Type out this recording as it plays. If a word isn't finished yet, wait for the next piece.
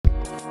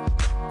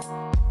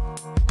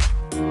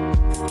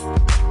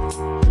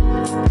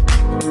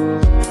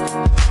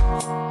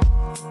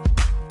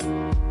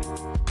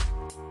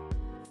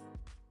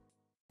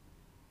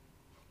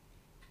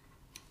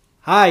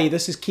Hi,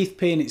 this is Keith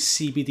Payne at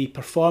CBD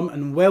Perform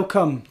and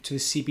welcome to the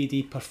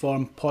CBD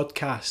Perform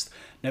podcast.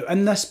 Now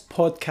in this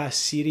podcast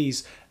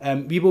series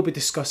we will be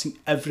discussing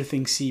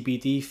everything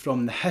CBD,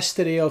 from the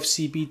history of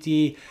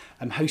CBD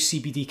and how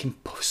CBD can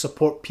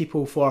support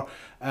people for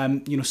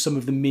some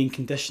of the main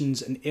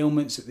conditions and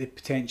ailments that they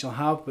potentially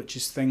have, which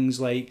is things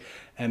like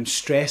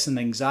stress and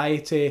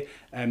anxiety,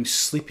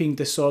 sleeping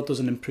disorders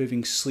and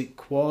improving sleep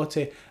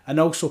quality, and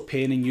also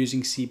pain and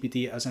using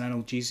CBD as an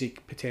analgesic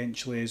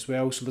potentially as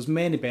well. So there's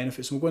many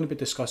benefits, and we're going to be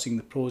discussing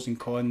the pros and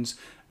cons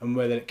and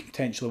whether it can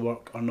potentially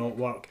work or not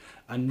work,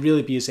 and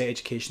really be as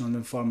educational and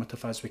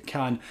informative as we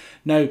can.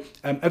 Now,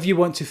 if you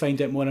want to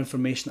find out more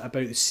information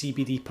about the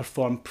CBD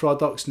Perform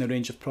products and the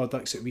range of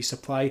products that we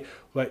supply,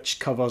 which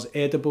covers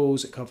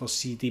edibles, it covers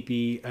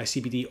CBD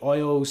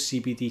oils,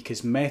 CBD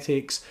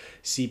cosmetics,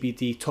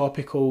 CBD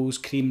topicals,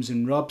 creams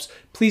and rubs,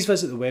 please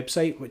visit the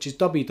website, which is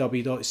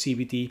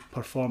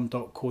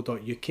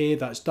www.cbdperform.co.uk.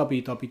 That's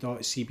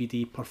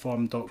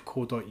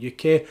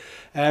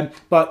www.cbdperform.co.uk.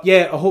 But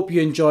yeah, I hope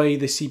you enjoy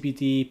the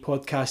CBD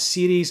podcast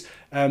series.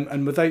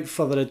 And without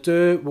further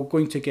ado, we're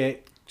going to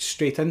get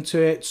straight into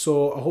it.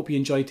 So I hope you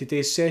enjoyed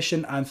today's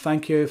session, and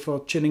thank you for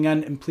tuning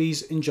in, and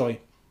please enjoy.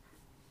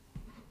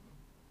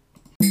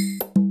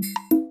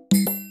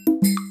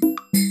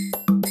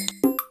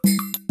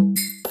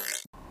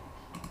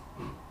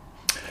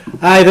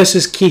 Hi, this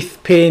is Keith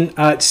Payne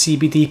at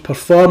CBD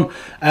Perform,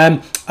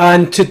 and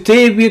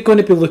today we're going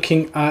to be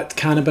looking at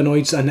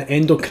cannabinoids and the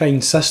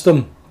endocrine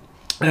system,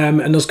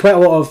 and there's quite a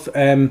lot of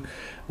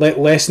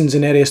lessons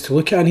and areas to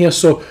look at in here.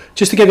 So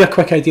just to give you a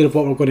quick idea of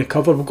what we're going to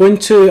cover, we're going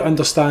to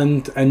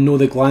understand and know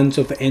the glands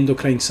of the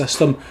endocrine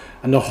system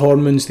and the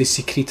hormones they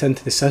secrete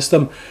into the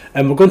system,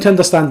 and we're going to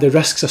understand the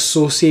risks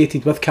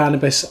associated with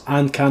cannabis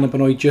and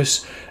cannabinoid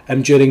use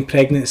during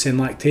pregnancy and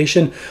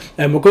lactation,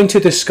 and we're going to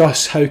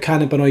discuss how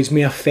cannabinoids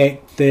may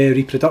affect the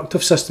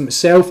reproductive system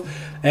itself.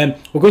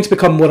 We're going to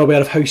become more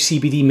aware of how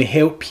CBD may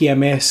help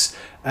PMS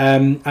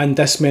and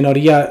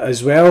dysmenorrhea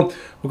as well.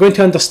 We're going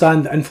to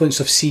understand the influence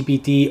of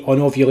CBD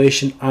on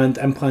ovulation and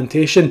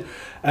implantation.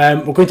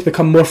 We're going to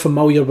become more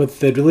familiar with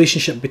the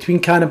relationship between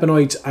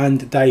cannabinoids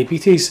and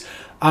diabetes,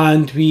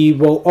 and we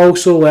will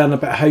also learn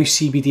about how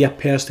CBD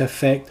appears to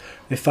affect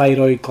the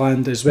thyroid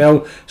gland as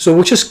well. So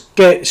we'll just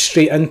get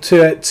straight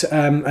into it,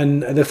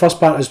 and the first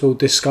part is we'll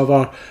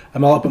discover a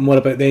little bit more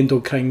about the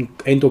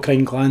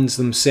endocrine glands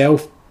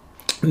themselves.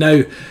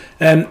 Now,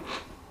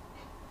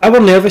 our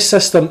nervous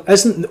system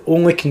isn't the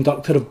only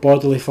conductor of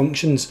bodily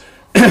functions.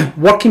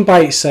 Working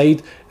by its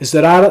side is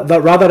the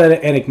rather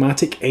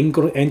enigmatic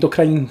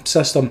endocrine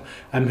system,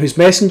 whose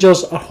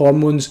messengers are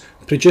hormones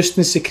produced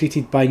and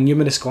secreted by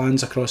numerous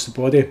glands across the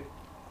body.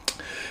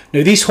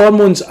 Now, these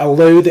hormones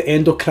allow the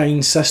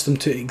endocrine system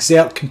to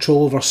exert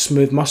control over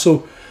smooth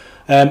muscle,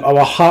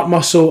 our heart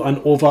muscle,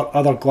 and over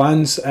other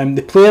glands.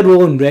 They play a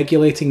role in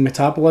regulating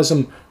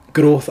metabolism,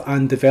 growth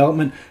and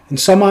development, and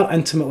some are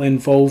intimately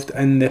involved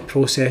in the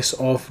process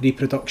of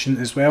reproduction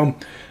as well.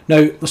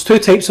 Now, there's two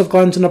types of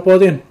glands in our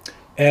body.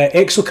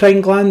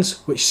 Exocrine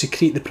glands, which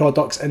secrete the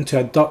products into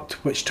a duct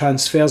which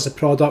transfers the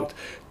product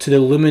to the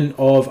lumen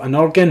of an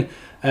organ,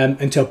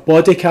 into a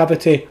body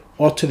cavity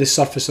or to the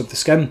surface of the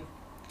skin.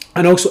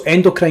 And also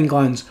endocrine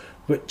glands,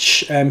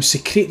 which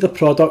secrete the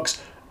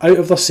products out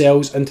of their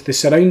cells into the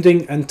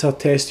surrounding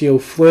interstitial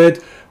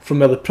fluid, from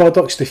where the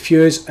products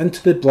diffuse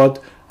into the blood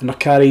and are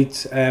carried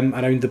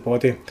around the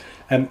body.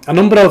 A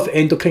number of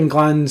endocrine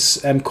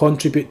glands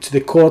contribute to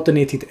the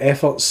coordinated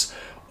efforts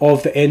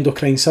of the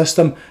endocrine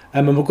system,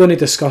 and we're going to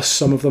discuss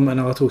some of them in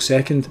a little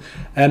second.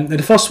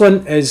 The first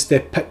one is the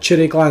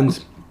pituitary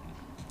gland.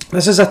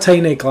 This is a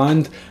tiny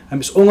gland,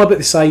 it's only about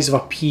the size of a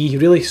pea,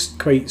 really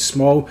quite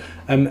small,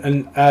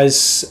 and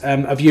as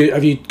if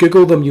you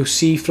Google them, you'll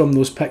see from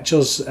those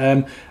pictures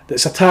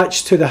that's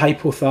attached to the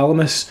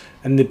hypothalamus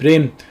in the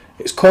brain.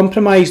 It's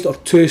comprised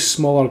of two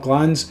smaller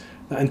glands,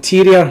 the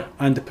anterior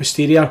and the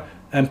posterior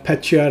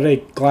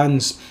pituitary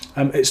glands.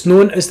 It's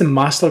known as the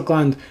master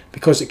gland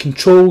because it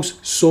controls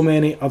so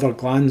many other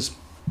glands.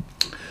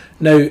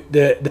 Now,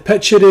 the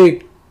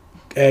pituitary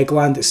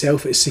gland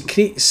itself, it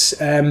secretes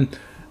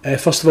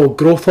first of all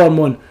growth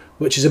hormone,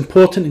 which is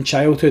important in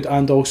childhood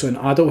and also in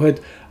adulthood.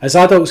 As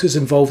adults, it's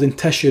involved in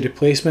tissue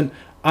replacement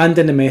and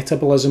in the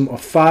metabolism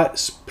of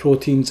fats,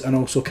 proteins and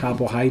also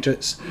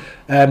carbohydrates.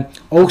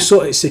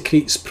 Also, it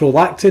secretes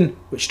prolactin,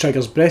 which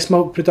triggers breast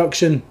milk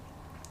production.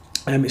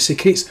 It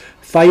secretes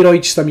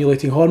thyroid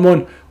stimulating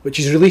hormone, which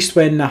is released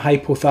when the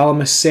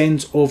hypothalamus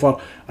sends over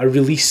a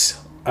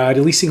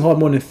releasing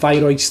hormone, and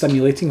thyroid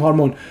stimulating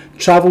hormone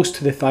travels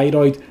to the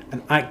thyroid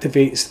and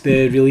activates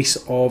the release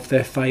of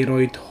the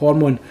thyroid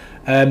hormone.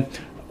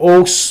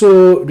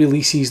 Also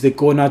releases the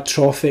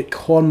gonadotrophic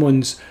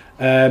hormones,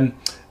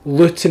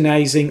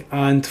 luteinizing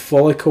and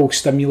follicle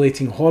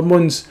stimulating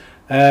hormones.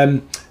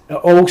 It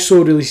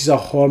also releases a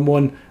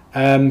hormone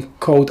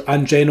called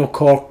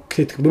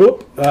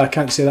adrenocorticotropic. I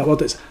can't say that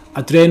word. It's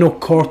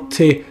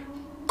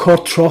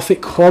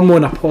adrenocorticotropic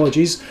hormone.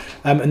 Apologies.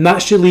 And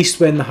that's released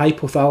when the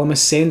hypothalamus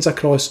sends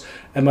across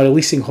a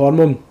releasing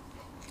hormone.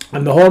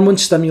 And the hormone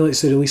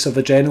stimulates the release of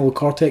adrenal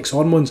cortex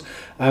hormones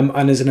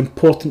and is an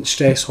important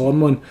stress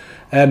hormone.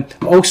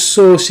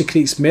 Also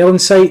secretes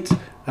melanocyte,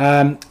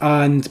 and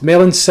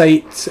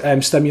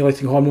melanocyte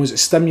stimulating hormones. It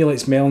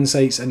stimulates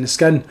melanocytes in the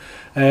skin.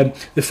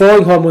 The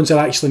following hormones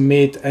are actually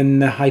made in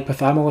the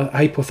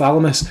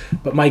hypothalamus,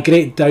 but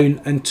migrate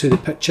down into the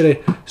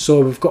pituitary.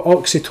 So we've got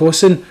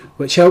oxytocin,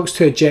 which helps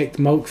to eject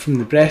milk from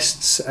the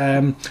breasts,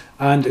 and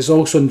is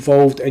also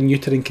involved in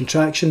uterine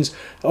contractions.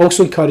 It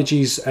also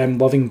encourages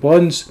loving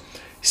bonds.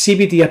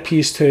 CBD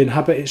appears to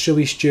inhibit its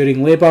release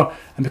during labour,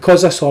 and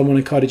because this hormone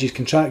encourages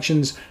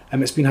contractions,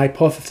 it's been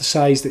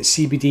hypothesised that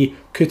CBD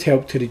could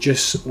help to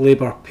reduce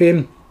labour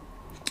pain.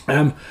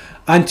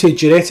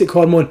 Antidiuretic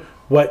hormone,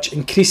 which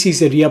increases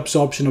the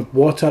reabsorption of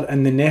water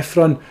in the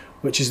nephron,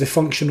 which is the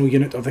functional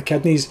unit of the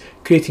kidneys,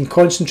 creating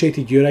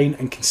concentrated urine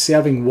and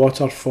conserving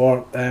water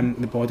for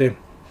the body.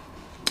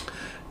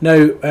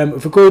 Now,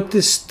 if we go to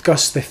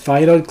discuss the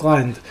thyroid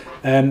gland,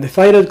 the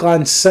thyroid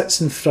gland sits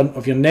in front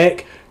of your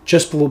neck,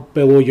 just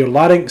below your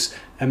larynx,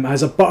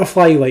 has a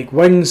butterfly-like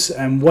wings,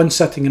 one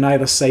sitting on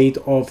either side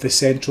of the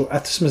central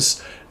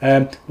isthmus,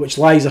 which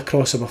lies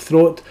across our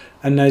throat.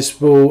 And as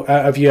well,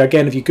 if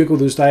you Google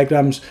those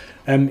diagrams,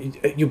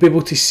 you'll be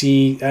able to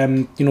see,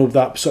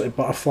 that sort of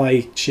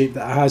butterfly shape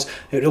that it has.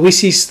 It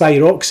releases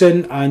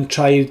thyroxine and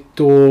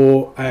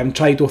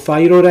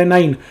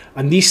tridothyrorenine,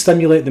 and these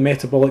stimulate the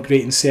metabolic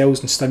rate in cells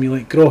and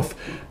stimulate growth.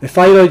 The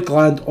thyroid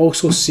gland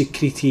also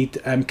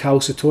secreted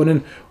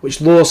calcitonin,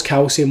 which lowers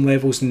calcium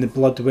levels in the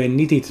blood when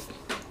needed.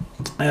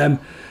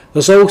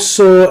 There's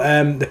also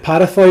the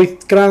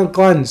parathyroid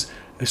glands.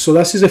 So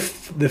this is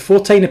the 4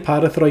 tiny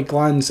parathyroid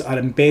glands are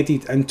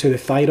embedded into the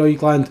thyroid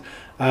gland,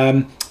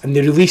 and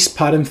they release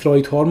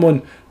parathyroid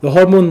hormone. The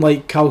hormone,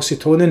 like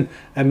calcitonin,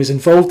 is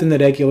involved in the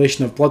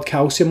regulation of blood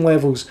calcium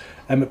levels.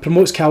 It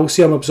promotes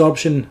calcium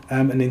absorption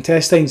in the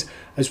intestines,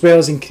 as well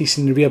as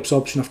increasing the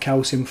reabsorption of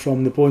calcium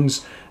from the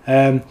bones.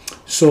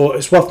 So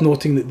it's worth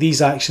noting that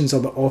these actions are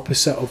the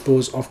opposite of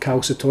those of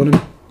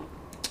calcitonin.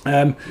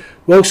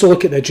 We also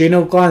look at the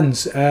adrenal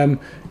glands.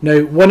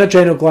 Now, one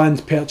adrenal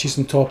gland perches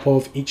on top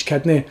of each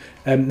kidney.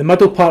 The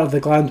middle part of the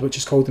gland, which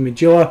is called the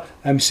medulla,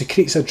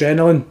 secretes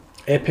adrenaline,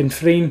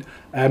 epinephrine,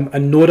 and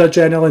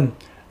noradrenaline,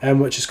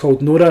 which is called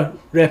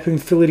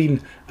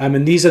norepinephrine,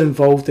 and these are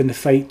involved in the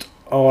fight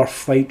or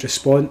flight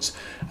response.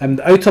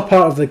 The outer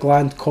part of the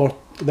gland,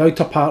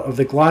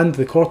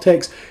 the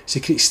cortex,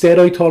 secretes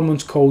steroid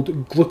hormones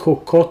called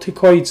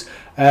glucocorticoids,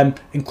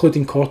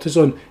 including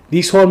cortisone.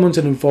 These hormones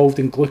are involved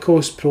in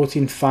glucose,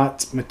 protein,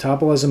 fat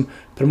metabolism,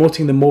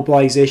 promoting the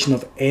mobilization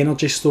of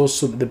energy stores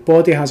so that the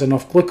body has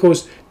enough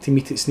glucose to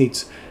meet its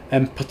needs,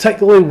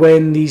 particularly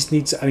when these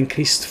needs are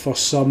increased for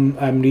some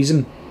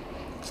reason.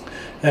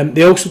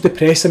 They also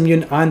depress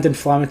immune and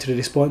inflammatory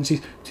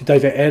responses to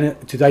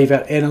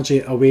divert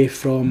energy away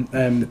from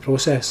the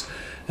process.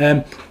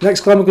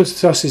 Next gland we're going to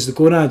discuss is the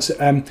gonads.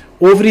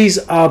 Ovaries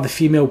are the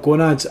female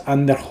gonads,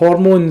 and their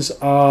hormones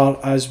are,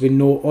 as we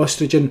know,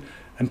 estrogen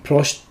and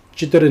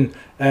progesterone.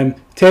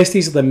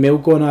 Testes are the male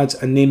gonads,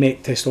 and they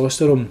make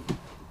testosterone.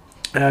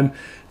 The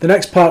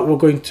next part we're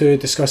going to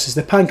discuss is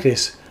the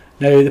pancreas.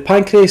 Now, the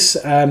pancreas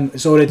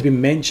has already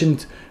been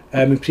mentioned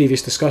in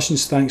previous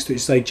discussions thanks to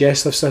its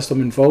digestive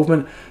system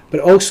involvement, but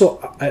it's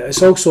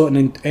also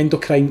an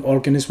endocrine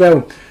organ as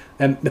well.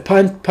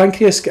 The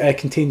pancreas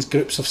contains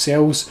groups of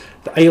cells,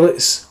 the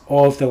islets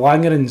of the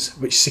Langerhans,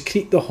 which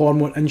secrete the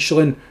hormone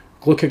insulin,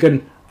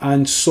 glucagon,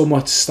 and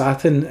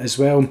somatostatin as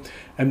well.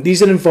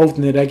 These are involved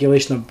in the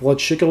regulation of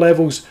blood sugar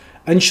levels.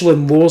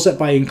 Insulin lowers it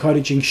by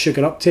encouraging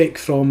sugar uptake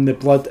from the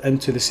blood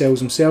into the cells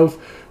themselves.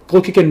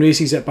 Glucagon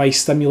raises it by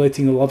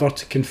stimulating the liver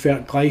to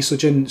convert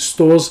glycogen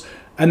stores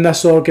in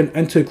this organ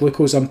into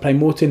glucose and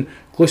promoting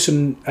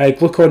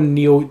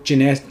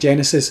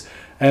gluconeogenesis.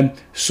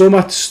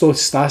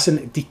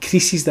 Somatostatin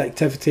decreases the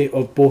activity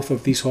of both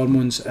of these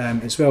hormones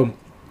as well.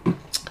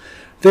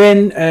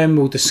 Then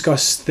we'll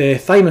discuss the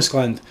thymus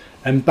gland.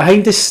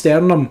 Behind the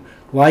sternum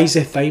lies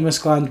the thymus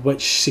gland,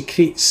 which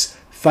secretes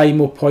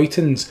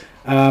thymopoietins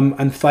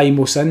and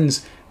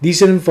thymosins.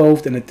 These are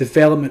involved in the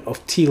development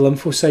of T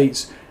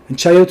lymphocytes. In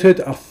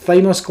childhood, our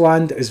thymus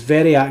gland is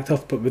very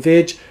active, but with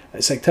age,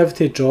 its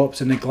activity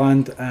drops and the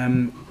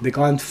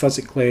gland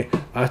physically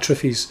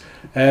atrophies.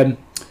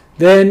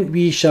 Then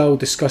we shall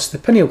discuss the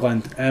pineal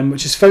gland,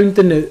 which is found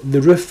in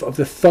the roof of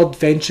the third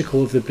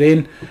ventricle of the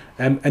brain,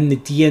 in the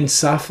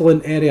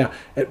diencephalon area.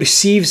 It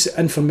receives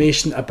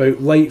information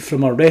about light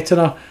from our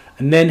retina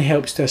and then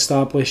helps to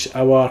establish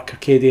our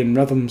circadian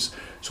rhythms.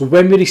 So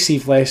when we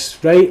receive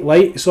less light,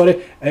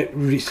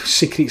 it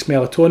secretes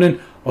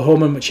melatonin, a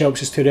hormone which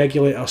helps us to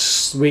regulate our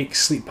wake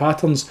sleep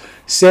patterns.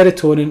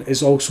 Serotonin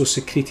is also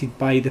secreted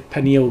by the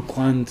pineal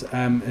gland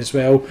as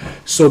well.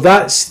 So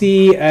that's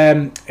the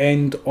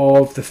end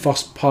of the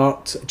first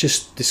part,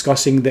 just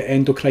discussing the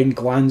endocrine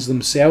glands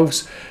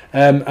themselves.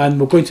 And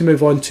we're going to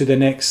move on to the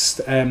next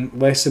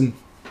lesson,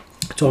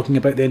 talking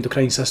about the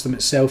endocrine system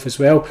itself as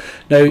well.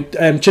 Now,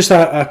 just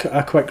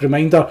a quick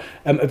reminder,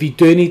 if you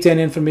do need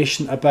any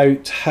information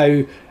about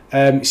how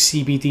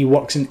CBD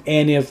works in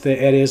any of the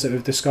areas that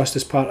we've discussed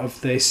as part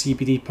of the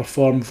CBD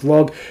Perform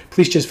vlog,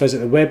 please just visit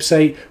the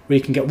website where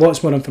you can get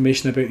lots more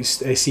information about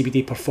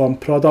CBD Perform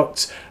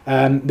products.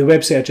 The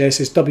website address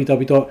is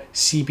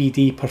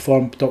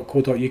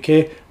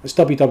www.cbdperform.co.uk. That's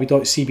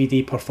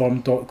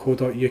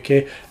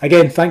www.cbdperform.co.uk.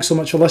 Again, thanks so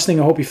much for listening.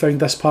 I hope you found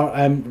this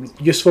part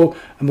useful,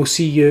 and we'll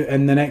see you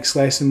in the next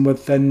lesson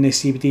within the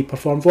CBD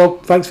Perform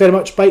vlog. Thanks very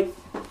much. Bye.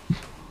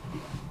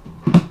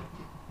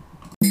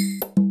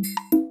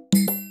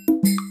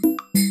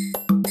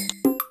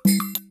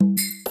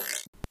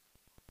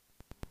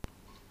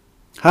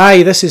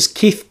 Hi, this is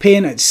Keith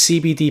Payne at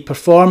CBD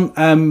Perform.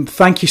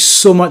 Thank you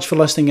so much for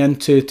listening in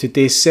to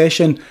today's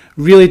session.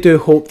 Really do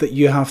hope that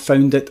you have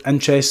found it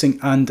interesting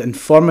and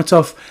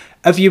informative.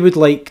 If you would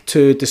like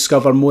to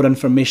discover more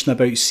information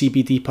about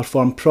CBD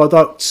Perform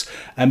products,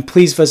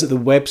 please visit the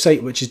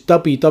website, which is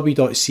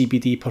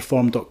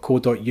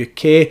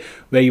www.cbdperform.co.uk,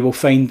 where you will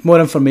find more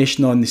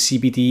information on the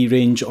CBD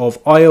range of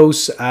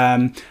oils,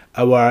 our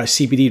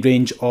CBD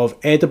range of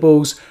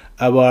edibles,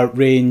 our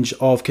range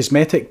of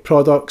cosmetic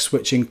products,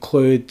 which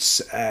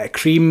includes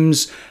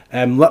creams,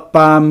 lip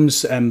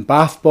balms,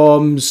 bath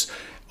bombs,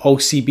 all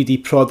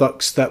CBD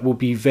products that will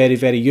be very,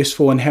 very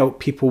useful and help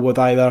people with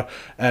either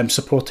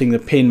supporting the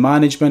pain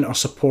management or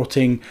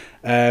supporting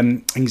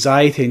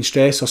anxiety and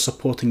stress or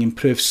supporting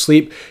improved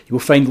sleep. You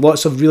will find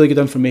lots of really good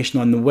information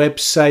on the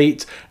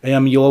website.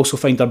 You'll also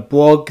find our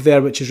blog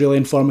there, which is really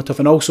informative,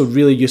 and also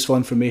really useful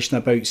information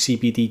about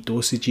CBD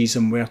dosages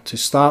and where to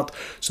start.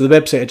 So the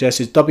website address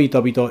is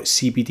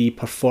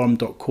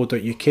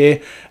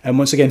www.cbdperform.co.uk. And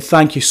once again,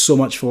 thank you so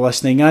much for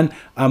listening in,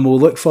 and we'll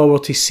look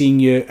forward to seeing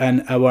you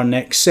in our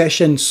next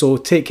session. So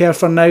take care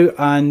for now,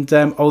 and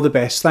all the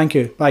best. Thank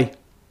you. Bye.